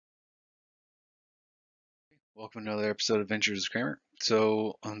Welcome to another episode of Adventures with Kramer.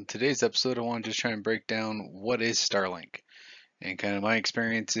 So, on today's episode, I want to just try and break down what is Starlink and kind of my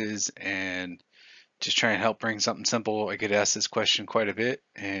experiences and just try and help bring something simple. I get asked this question quite a bit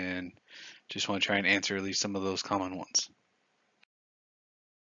and just want to try and answer at least some of those common ones.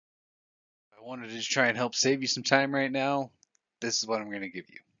 I wanted to just try and help save you some time right now. This is what I'm going to give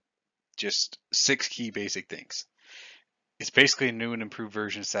you. Just six key basic things. It's basically a new and improved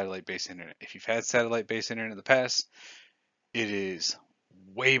version of satellite-based internet. If you've had satellite-based internet in the past, it is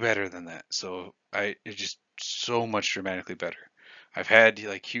way better than that. It's just so much dramatically better. I've had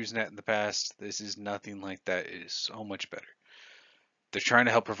like HughesNet in the past. This is nothing like that. It is so much better. They're trying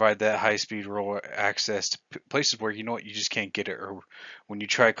to help provide that high-speed rural access to places where you know what you just can't get it, or when you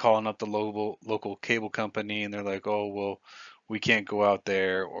try calling up the local cable company and they're like, oh well, we can't go out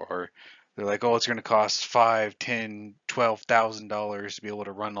there, or they're like, oh, it's going to cost five, ten, $12,000 to be able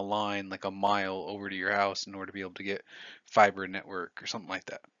to run a line like a mile over to your house in order to be able to get fiber network or something like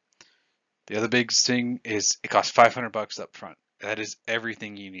that. The other big thing is it costs $500 up front. That is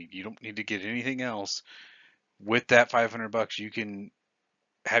everything you need. You don't need to get anything else. With that $500, you can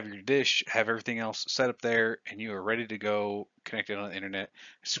have your dish, have everything else set up there, and you are ready to go connected on the internet.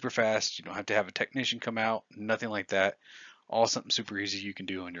 Super fast. You don't have to have a technician come out. Nothing like that. All something super easy you can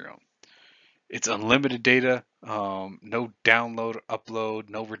do on your own. It's unlimited data. No download, upload,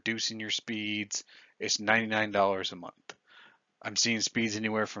 no reducing your speeds. It's $99 a month. I'm seeing speeds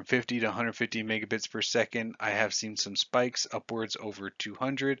anywhere from 50 to 150 megabits per second. I have seen some spikes upwards over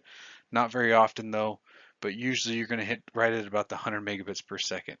 200. Not very often though, but usually you're going to hit right at about the 100 megabits per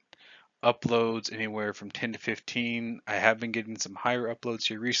second. Uploads anywhere from 10 to 15. I have been getting some higher uploads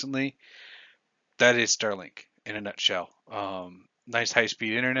here recently. That is Starlink in a nutshell. Nice high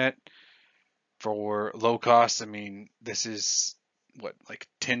speed internet for low cost. I mean, this is what, like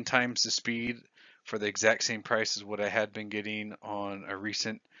 10 times the speed for the exact same price as what I had been getting on a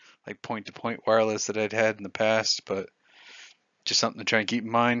recent like point to point wireless that I'd had in the past, but just something to try and keep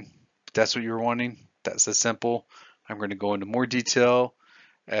in mind. If that's what you were wanting, that's as simple. I'm going to go into more detail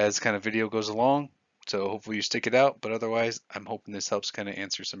as kind of video goes along. So hopefully you stick it out, but otherwise I'm hoping this helps kind of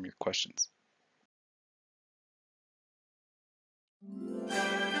answer some of your questions.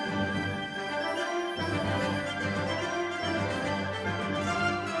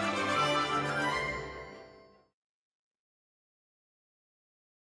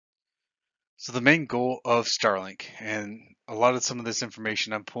 So the main goal of Starlink, and a lot of some of this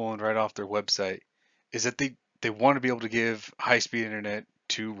information I'm pulling right off their website, is that they want to be able to give high-speed internet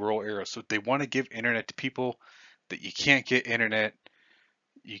to rural areas. So they want to give internet to people that you can't get internet,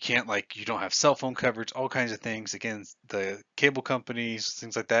 you can't, like, you don't have cell phone coverage, all kinds of things. Again, the cable companies,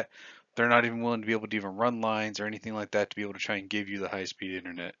 things like that, they're not even willing to be able to even run lines or anything like that to be able to try and give you the high-speed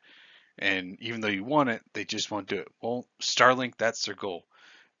internet. And even though you want it, they just won't do it. Well, Starlink, that's their goal.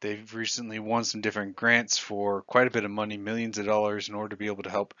 They've recently won some different grants for quite a bit of money, millions of dollars, in order to be able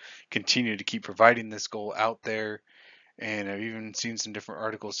to help continue to keep providing this goal out there. And I've even seen some different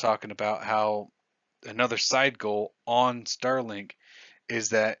articles talking about how another side goal on Starlink is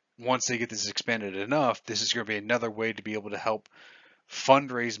that once they get this expanded enough, this is going to be another way to be able to help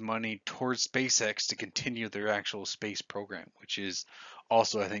fundraise money towards SpaceX to continue their actual space program, which is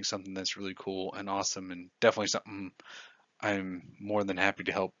also, I think, something that's really cool and awesome, and definitely something I'm more than happy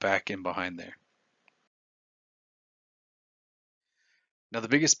to help back in behind there. Now, the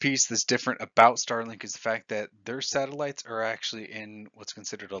biggest piece that's different about Starlink is the fact that their satellites are actually in what's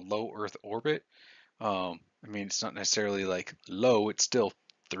considered a low Earth orbit. I mean, it's not necessarily like low, it's still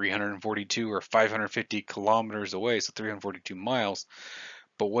 342 or 550 kilometers away, so 342 miles.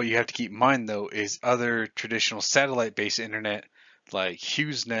 But what you have to keep in mind though is other traditional satellite-based internet like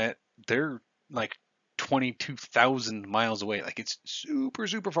HughesNet, they're like 22,000 miles away. Like it's super,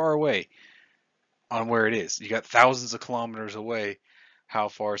 super far away on where it is. You got thousands of kilometers away how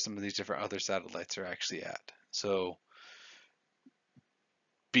far some of these different other satellites are actually at. So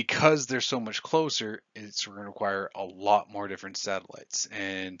because they're so much closer, it's going to require a lot more different satellites.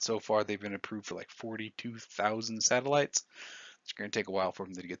 And so far, they've been approved for like 42,000 satellites. It's going to take a while for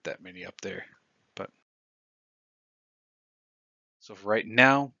them to get that many up there. But so for right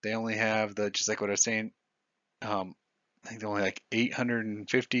now, they only have the, just like what I was saying, um, I think they're only like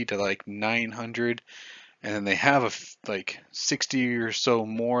 850 to like 900, and then they have like 60 or so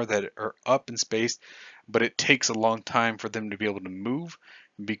more that are up in space, but it takes a long time for them to be able to move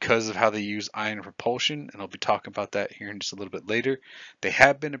because of how they use ion propulsion, and I'll be talking about that here in just a little bit later. They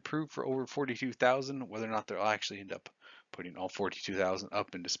have been approved for over 42,000. Whether or not they'll actually end up putting all 42,000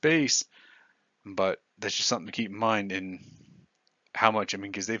 up into space, but that's just something to keep in mind. And how much. I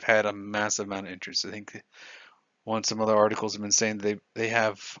mean, because they've had a massive amount of interest. I think some other articles have been saying they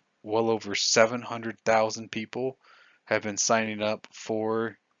have well over 700,000 people have been signing up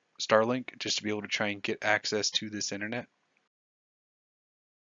for Starlink just to be able to try and get access to this internet.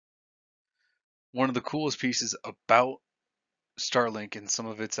 One of the coolest pieces about Starlink and some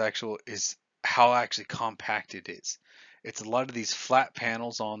of its actual is how actually compact it is. It's a lot of these flat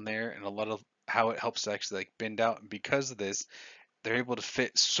panels on there and a lot of how it helps to actually like bend out. And because of this, they're able to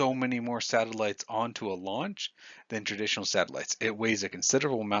fit so many more satellites onto a launch than traditional satellites. It weighs a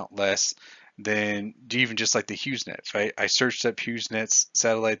considerable amount less than even just like the HughesNet, right? I searched up HughesNet's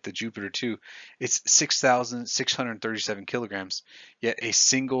satellite, the Jupiter 2. It's 6,637 kilograms, yet a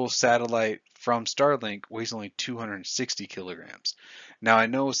single satellite from Starlink weighs only 260 kilograms. Now, I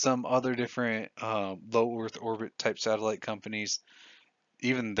know some other different low Earth orbit type satellite companies,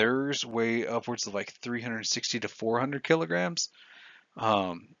 even theirs weigh upwards of like 360 to 400 kilograms.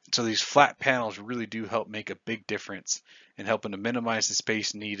 So these flat panels really do help make a big difference in helping to minimize the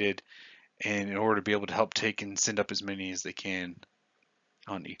space needed and in order to be able to help take and send up as many as they can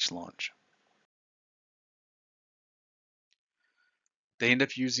on each launch. They end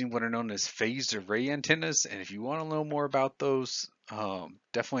up using what are known as phased array antennas, and if you want to know more about those,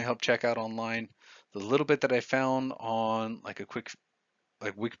 definitely help check out online. The little bit that I found on like a quick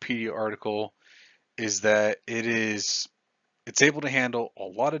like Wikipedia article is that it's able to handle a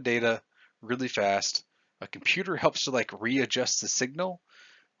lot of data really fast. A computer helps to like readjust the signal.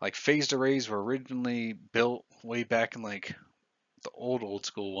 Like phased arrays were originally built way back in like the old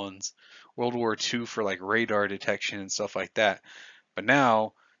school ones, World War II, for like radar detection and stuff like that. But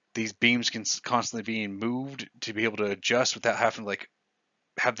now these beams can constantly be moved to be able to adjust without having to like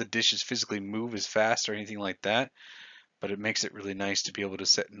have the dishes physically move as fast or anything like that. But it makes it really nice to be able to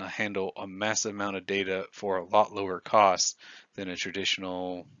set and handle a massive amount of data for a lot lower cost than a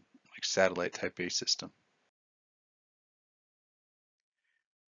traditional like satellite type based system.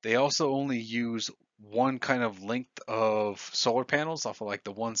 They also only use one kind of length of solar panels off of like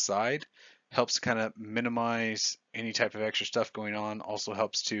the one side. Helps kind of minimize any type of extra stuff going on. Also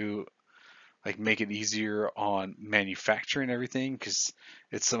helps to like make it easier on manufacturing everything because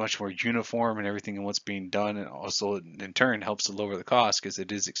it's so much more uniform and everything and what's being done, and also in turn helps to lower the cost because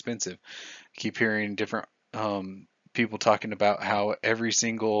it is expensive. I keep hearing different people talking about how every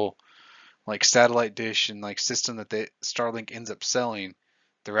single like satellite dish and like system that they Starlink ends up selling,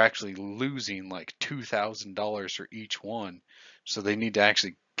 they're actually losing like $2,000 for each one. So they need to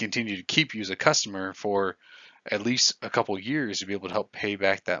actually continue to keep you as a customer for at least a couple years to be able to help pay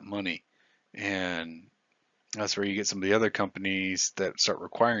back that money. And that's where you get some of the other companies that start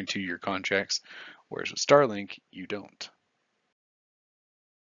requiring 2-year contracts, whereas with Starlink, you don't.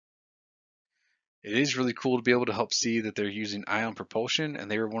 It is really cool to be able to help see that they're using ion propulsion, and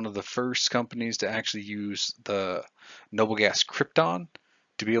they were one of the first companies to actually use the noble gas krypton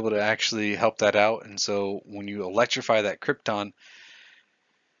to be able to actually help that out. And so when you electrify that krypton,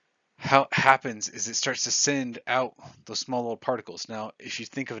 how it happens is it starts to send out those small little particles. Now, if you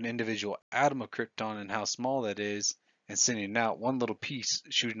think of an individual atom of krypton and how small that is, and sending it out, one little piece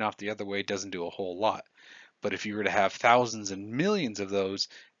shooting off the other way doesn't do a whole lot. But if you were to have thousands and millions of those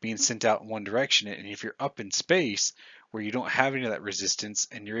being sent out in one direction, and if you're up in space where you don't have any of that resistance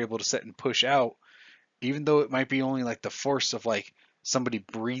and you're able to set and push out, even though it might be only like the force of like somebody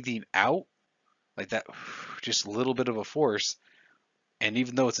breathing out, like that, just a little bit of a force, and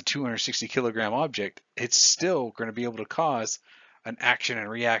even though it's a 260 kilogram object, it's still going to be able to cause an action and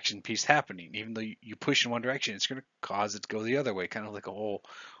reaction piece happening. Even though you push in one direction, it's going to cause it to go the other way, kind of like a whole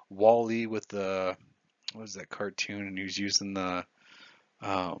Wally with the what was that cartoon, and he was using the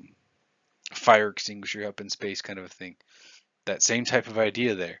um, fire extinguisher up in space, kind of a thing. That same type of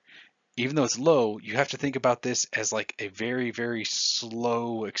idea there. Even though it's low, you have to think about this as like a very, very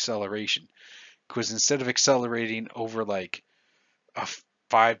slow acceleration. Because instead of accelerating over like a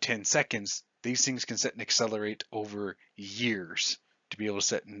 5-10 seconds, these things can set and accelerate over years to be able to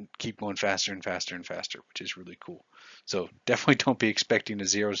set and keep going faster and faster and faster, which is really cool. So definitely don't be expecting a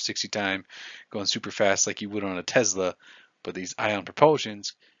 0 to 60 time going super fast like you would on a Tesla, but these ion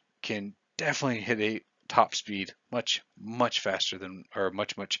propulsions can definitely hit a top speed much faster than, or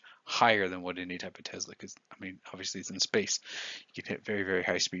much higher than what any type of Tesla, because I mean obviously it's in space, you can hit very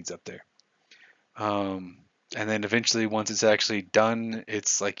high speeds up there. um, and then eventually once it's actually done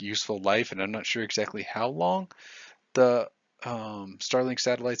its like useful life, and I'm not sure exactly how long the Starlink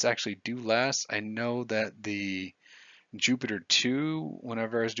satellites actually do last. I know that the Jupiter 2,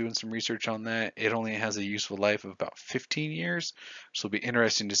 whenever I was doing some research on that, it only has a useful life of about 15 years. So it'll be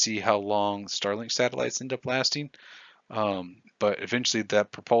interesting to see how long Starlink satellites end up lasting. But eventually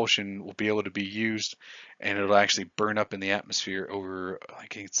that propulsion will be able to be used, and it'll actually burn up in the atmosphere over, I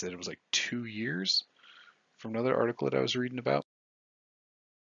think it said it was like 2 years from another article that I was reading about.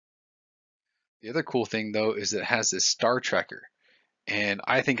 The other cool thing though is it has this star tracker, and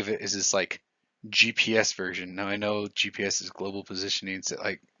I think of it as this like GPS version. Now I know GPS is global positioning, so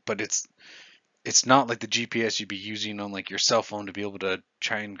like, but it's not like the GPS you'd be using on like your cell phone to be able to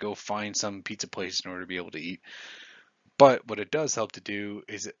try and go find some pizza place in order to be able to eat. But what it does help to do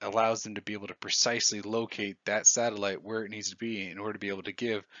is it allows them to be able to precisely locate that satellite where it needs to be in order to be able to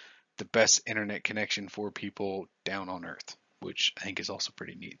give the best internet connection for people down on Earth, which I think is also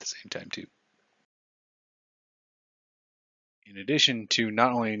pretty neat at the same time too. In addition to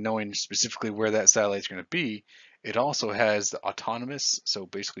not only knowing specifically where that satellite's going to be, it also has the autonomous, so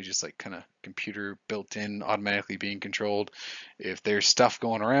basically just like kind of computer built in, automatically being controlled. If there's stuff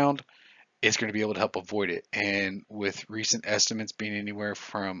going around, it's going to be able to help avoid it. And with recent estimates being anywhere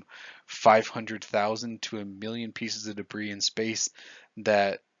from 500,000 to a million pieces of debris in space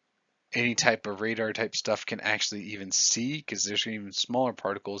that any type of radar type stuff can actually even see, because there's even smaller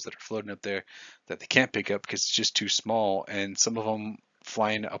particles that are floating up there that they can't pick up because it's just too small, and some of them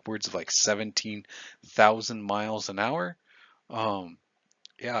flying upwards of like 17,000 miles an hour. um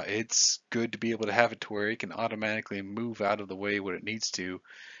yeah, it's good to be able to have it to where it can automatically move out of the way when it needs to,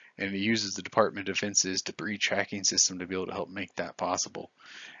 and it uses the Department of Defense's debris tracking system to be able to help make that possible.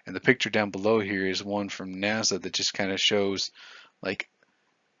 And the picture down below here is one from NASA that just kind of shows like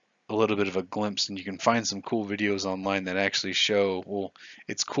a little bit of a glimpse, and you can find some cool videos online that actually show, well,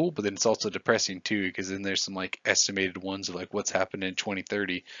 it's cool, but then it's also depressing too, because then there's some like estimated ones of like what's happened in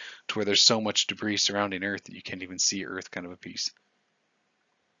 2030 to where there's so much debris surrounding Earth that you can't even see Earth kind of a piece.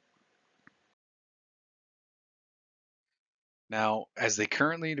 Now, as they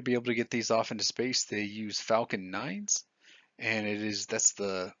currently to be able to get these off into space, they use Falcon 9s, and that's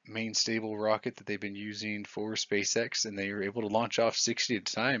the main stable rocket that they've been using for SpaceX, and they are able to launch off 60 at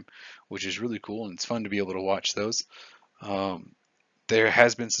a time, which is really cool, and it's fun to be able to watch those. Um, There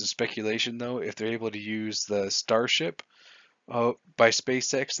has been some speculation, though, if they're able to use the Starship by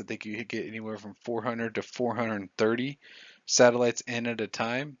SpaceX, that they could get anywhere from 400 to 430 satellites in at a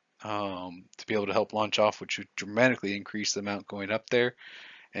time, to be able to help launch off, which would dramatically increase the amount going up there.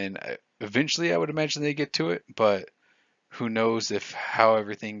 And eventually, I would imagine they get to it, but who knows if how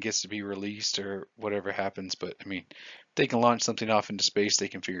everything gets to be released or whatever happens. But I mean, if they can launch something off into space, they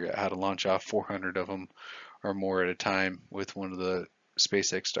can figure out how to launch off 400 of them or more at a time with one of the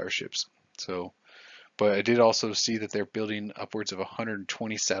SpaceX starships. So, but I did also see that they're building upwards of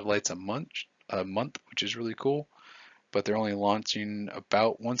 120 satellites a month, which is really cool. But they're only launching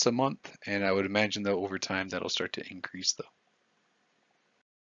about once a month, and I would imagine though over time that'll start to increase though.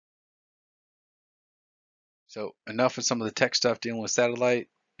 So enough of some of the tech stuff dealing with satellite.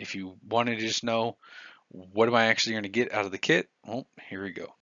 If you wanted to just know what am I actually going to get out of the kit, well, here we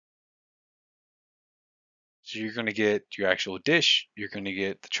go. So you're going to get your actual dish, you're going to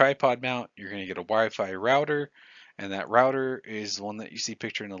get the tripod mount, you're going to get a Wi-Fi router, and that router is the one that you see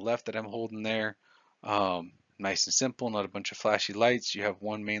pictured on the left that I'm holding there. Nice and simple, not a bunch of flashy lights. You have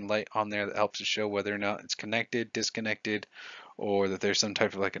one main light on there that helps to show whether or not it's connected, disconnected, or that there's some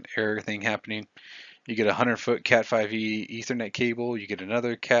type of like an error thing happening. You get a 100-foot Cat 5e Ethernet cable. You get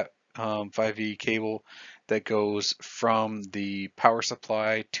another Cat 5e cable that goes from the power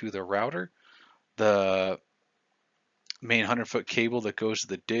supply to the router. The main 100-foot cable that goes to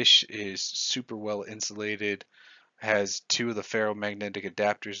the dish is super well insulated, has two of the ferromagnetic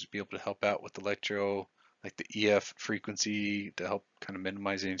adapters to be able to help out with like the EF frequency to help kind of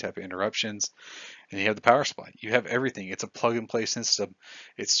minimize any type of interruptions. And you have the power supply. You have everything. It's a plug and play system.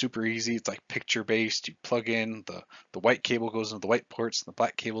 It's super easy. It's like picture based. You plug in the white cable goes into the white ports, and the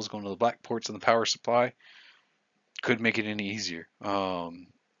black cables go into the black ports in the power supply. Could make it any easier.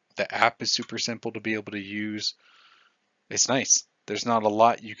 The app is super simple to be able to use. It's nice. There's not a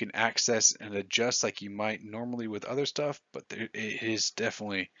lot you can access and adjust like you might normally with other stuff, but it is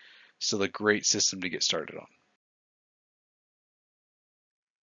definitely still a great system to get started on.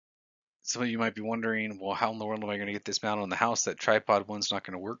 Some of you might be wondering, well, how in the world am I going to get this mounted on the house? That tripod one's not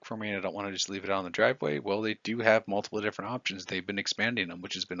going to work for me, and I don't want to just leave it out in the driveway. Well, they do have multiple different options. They've been expanding them,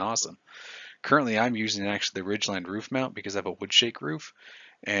 which has been awesome. Currently, I'm using actually the Ridgeline roof mount because I have a wood shake roof,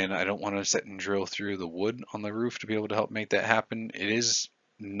 and I don't want to sit and drill through the wood on the roof to be able to help make that happen. It is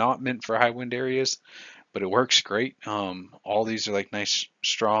not meant for high wind areas, but it works great. All these are like nice,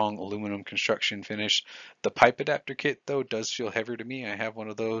 strong aluminum construction finish. The pipe adapter kit though does feel heavier to me. I have one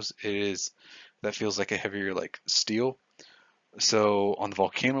of those. That feels like a heavier like steel. So on the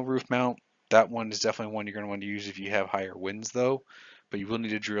volcano roof mount, That one is definitely one you're going to want to use if you have higher winds though, but you will need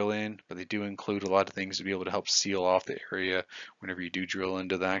to drill in, but they do include a lot of things to be able to help seal off the area whenever you do drill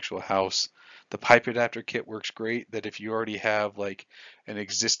into the actual house. The pipe adapter kit works great, that if you already have like an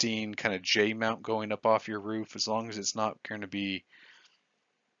existing kind of J mount going up off your roof, as long as it's not going to be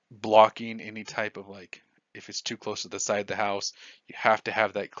blocking any type of like, if it's too close to the side of the house, you have to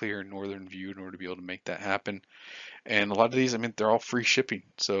have that clear northern view in order to be able to make that happen. And a lot of these, I mean, they're all free shipping,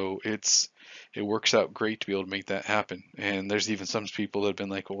 so it works out great to be able to make that happen. And there's even some people that have been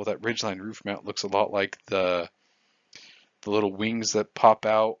like, well, that ridgeline roof mount looks a lot like the little wings that pop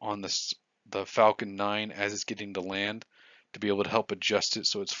out on the Falcon 9 as it's getting to land, to be able to help adjust it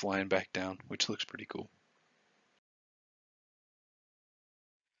so it's flying back down, which looks pretty cool.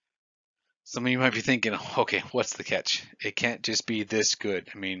 Some of you might be thinking, okay, what's the catch? It can't just be this good.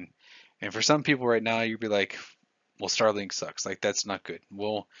 I mean, and for some people right now, you'd be like, well, Starlink sucks. Like, that's not good.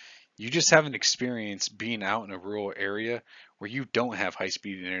 Well, you just haven't experienced being out in a rural area where you don't have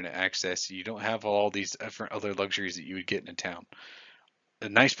high-speed internet access. You don't have all these different other luxuries that you would get in a town. The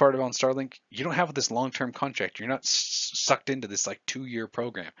nice part about Starlink, you don't have this long-term contract. You're not sucked into this like 2-year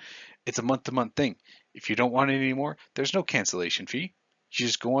program. It's a month-to-month thing. If you don't want it anymore, there's no cancellation fee. You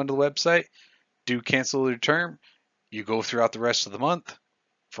just go onto the website, do cancel your term, you go throughout the rest of the month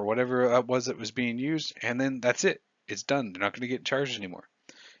for whatever that was that was being used, and then that's it. It's done. They're not going to get charged anymore.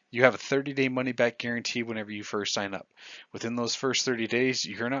 You have a 30-day money-back guarantee whenever you first sign up. Within those first 30 days,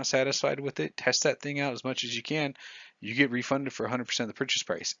 you're not satisfied with it, test that thing out as much as you can. You get refunded for 100% of the purchase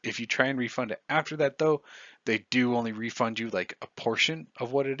price. If you try and refund it after that, though, they do only refund you like a portion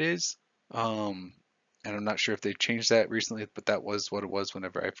of what it is. And I'm not sure if they've changed that recently, but that was what it was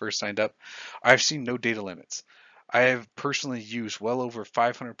whenever I first signed up. I've seen no data limits. I have personally used well over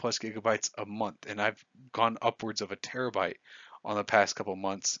 500 plus gigabytes a month, and I've gone upwards of a terabyte on the past couple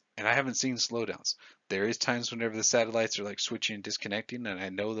months, and I haven't seen slowdowns. There is times whenever the satellites are like switching and disconnecting, and I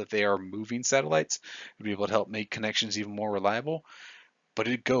know that they are moving satellites to be able to help make connections even more reliable, but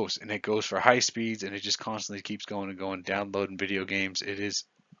it goes, and it goes for high speeds, and it just constantly keeps going and going, downloading video games. It has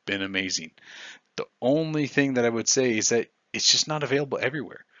been amazing. The only thing that I would say is that it's just not available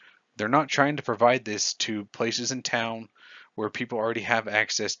everywhere. They're not trying to provide this to places in town where people already have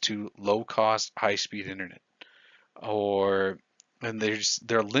access to low cost, high speed internet. Or and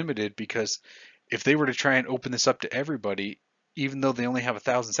they're limited because if they were to try and open this up to everybody, even though they only have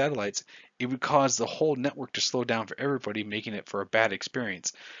 1,000 satellites, it would cause the whole network to slow down for everybody, making it for a bad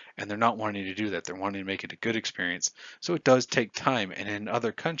experience. And they're not wanting to do that. They're wanting to make it a good experience. So it does take time. And in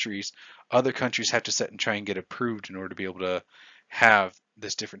other countries have to set and try and get approved in order to be able to have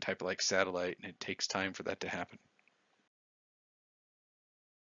this different type of like satellite, and it takes time for that to happen.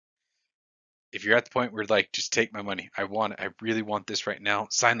 If you're at the point where like, just take my money, I want it, I really want this right now,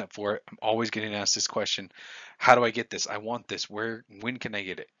 sign up for it. I'm always getting asked this question: how do I get this? I want this. When can I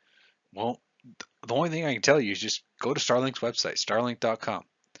get it? Well, the only thing I can tell you is just go to Starlink's website, starlink.com.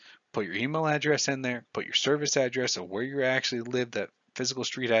 Put your email address in there, put your service address of where you actually live, that physical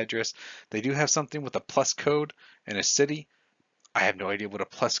street address. They do have something with a plus code in a city. I have no idea what a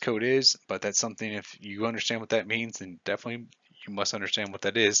plus code is, but that's something, if you understand what that means, then definitely you must understand what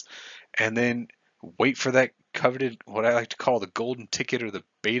that is. And then wait for that coveted, what I like to call the golden ticket or the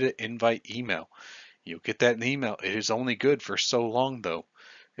beta invite email. You'll get that in the email. It is only good for so long though.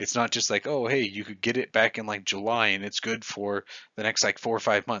 It's not just like, oh, hey, you could get it back in like July and it's good for the next like 4 or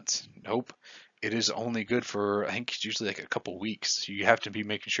 5 months. Nope. It is only good for, I think it's usually like a couple weeks. So you have to be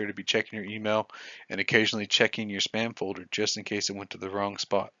making sure to be checking your email and occasionally checking your spam folder just in case it went to the wrong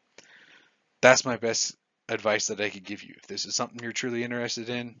spot. That's my best advice that I could give you. If this is something you're truly interested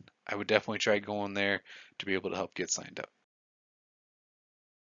in, I would definitely try going there to be able to help get signed up.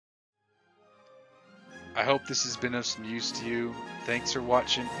 I hope this has been of some use to you. Thanks for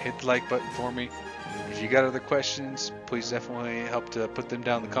watching. Hit the like button for me. If you got other questions, please definitely help to put them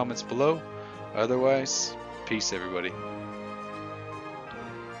down in the comments below. Otherwise, peace everybody.